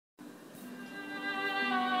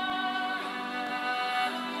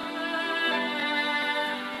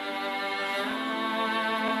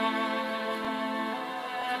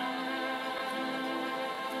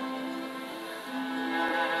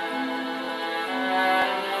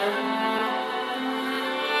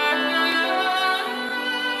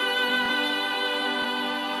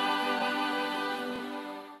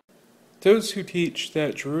Those who teach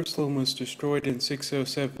that Jerusalem was destroyed in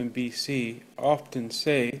 607 BC often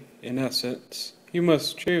say, in essence, you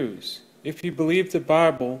must choose. If you believe the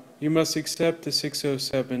Bible, you must accept the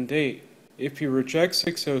 607 date. If you reject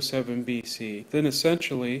 607 BC, then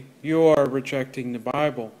essentially you are rejecting the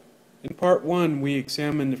Bible. In Part 1, we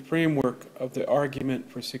examined the framework of the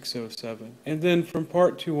argument for 607, and then from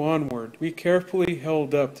Part 2 onward, we carefully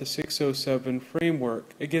held up the 607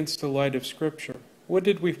 framework against the light of Scripture. What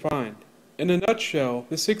did we find? In a nutshell,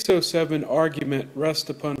 the 607 argument rests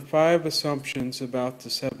upon 5 assumptions about the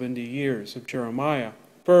 70 years of Jeremiah.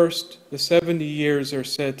 First, the 70 years are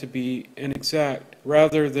said to be an exact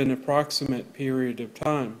rather than approximate period of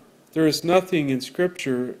time. There is nothing in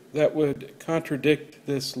Scripture that would contradict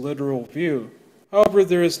this literal view. However,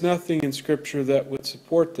 there is nothing in Scripture that would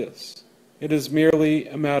support this. It is merely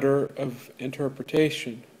a matter of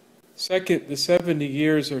interpretation. Second, the 70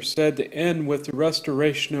 years are said to end with the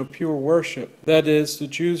restoration of pure worship, that is, the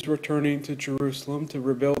Jews returning to Jerusalem to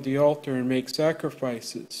rebuild the altar and make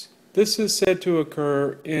sacrifices. This is said to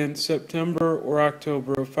occur in September or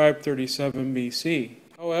October of 537 BC.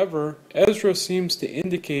 However, Ezra seems to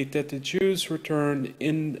indicate that the Jews returned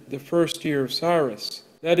in the first year of Cyrus,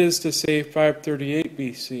 that is to say 538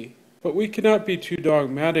 BC. But we cannot be too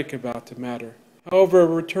dogmatic about the matter. However, a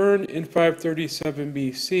return in 537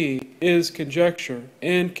 BC is conjecture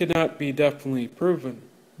and cannot be definitely proven.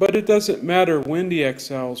 But it doesn't matter when the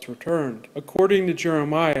exiles returned. According to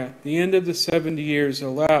Jeremiah, the end of the 70 years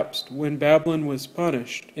elapsed when Babylon was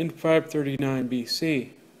punished in 539 BC.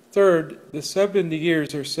 Third, the 70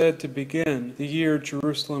 years are said to begin the year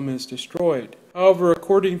Jerusalem is destroyed. However,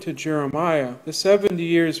 according to Jeremiah, the 70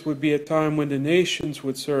 years would be a time when the nations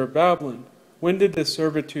would serve Babylon. When did this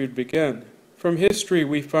servitude begin? From history,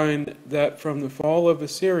 we find that from the fall of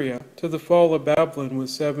Assyria to the fall of Babylon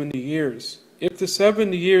was 70 years. If the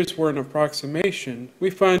 70 years were an approximation,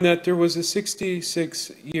 we find that there was a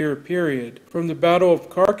 66-year period from the Battle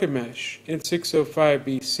of Carchemish in 605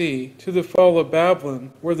 BC to the fall of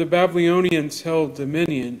Babylon, where the Babylonians held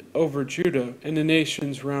dominion over Judah and the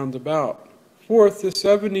nations round about. Fourth, the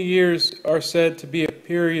 70 years are said to be a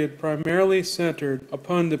period primarily centered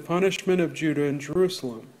upon the punishment of Judah and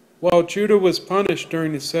Jerusalem. While Judah was punished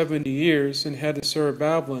during the 70 years and had to serve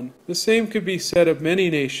Babylon, the same could be said of many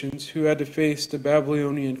nations who had to face the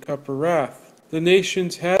Babylonian cup of wrath. The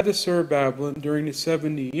nations had to serve Babylon during the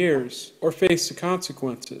 70 years, or face the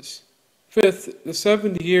consequences. Fifth, the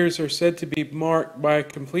 70 years are said to be marked by a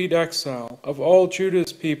complete exile of all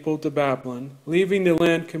Judah's people to Babylon, leaving the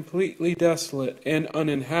land completely desolate and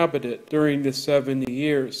uninhabited during the 70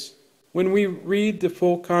 years. When we read the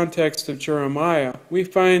full context of Jeremiah, we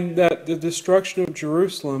find that the destruction of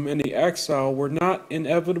Jerusalem and the exile were not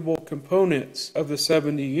inevitable components of the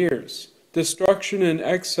 70 years. Destruction and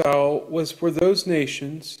exile was for those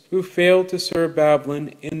nations who failed to serve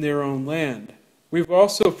Babylon in their own land. We've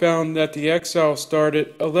also found that the exile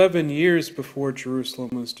started 11 years before Jerusalem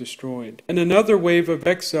was destroyed, and another wave of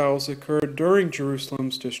exiles occurred during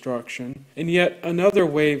Jerusalem's destruction, and yet another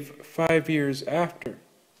wave 5 years after.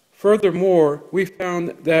 Furthermore, we found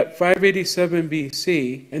that 587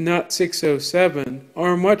 BC and not 607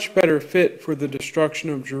 are a much better fit for the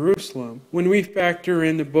destruction of Jerusalem when we factor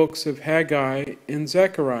in the books of Haggai and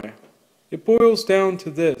Zechariah. It boils down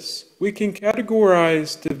to this. We can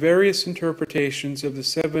categorize the various interpretations of the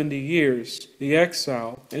 70 years, the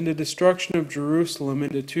exile, and the destruction of Jerusalem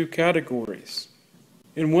into 2 categories.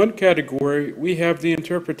 In one category, we have the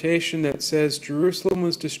interpretation that says Jerusalem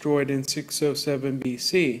was destroyed in 607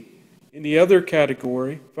 BC. In the other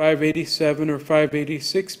category, 587 or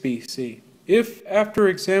 586 BC. If, after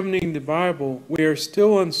examining the Bible, we are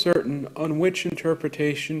still uncertain on which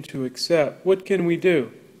interpretation to accept, what can we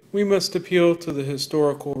do? We must appeal to the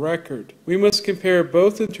historical record. We must compare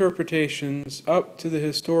both interpretations up to the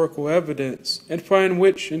historical evidence and find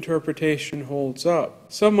which interpretation holds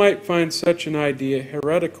up. Some might find such an idea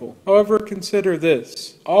heretical. However, consider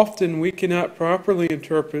this. Often we cannot properly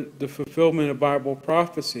interpret the fulfillment of Bible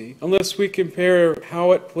prophecy unless we compare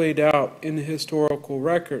how it played out in the historical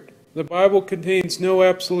record. The Bible contains no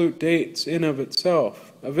absolute dates in of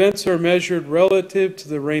itself. Events are measured relative to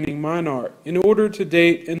the reigning monarch. In order to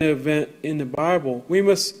date an event in the Bible, we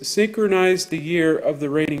must synchronize the year of the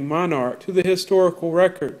reigning monarch to the historical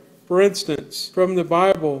record. For instance, from the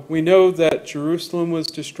Bible, we know that Jerusalem was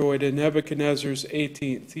destroyed in Nebuchadnezzar's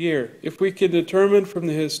 18th year. If we can determine from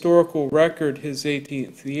the historical record his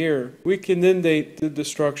 18th year, we can then date the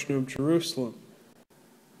destruction of Jerusalem.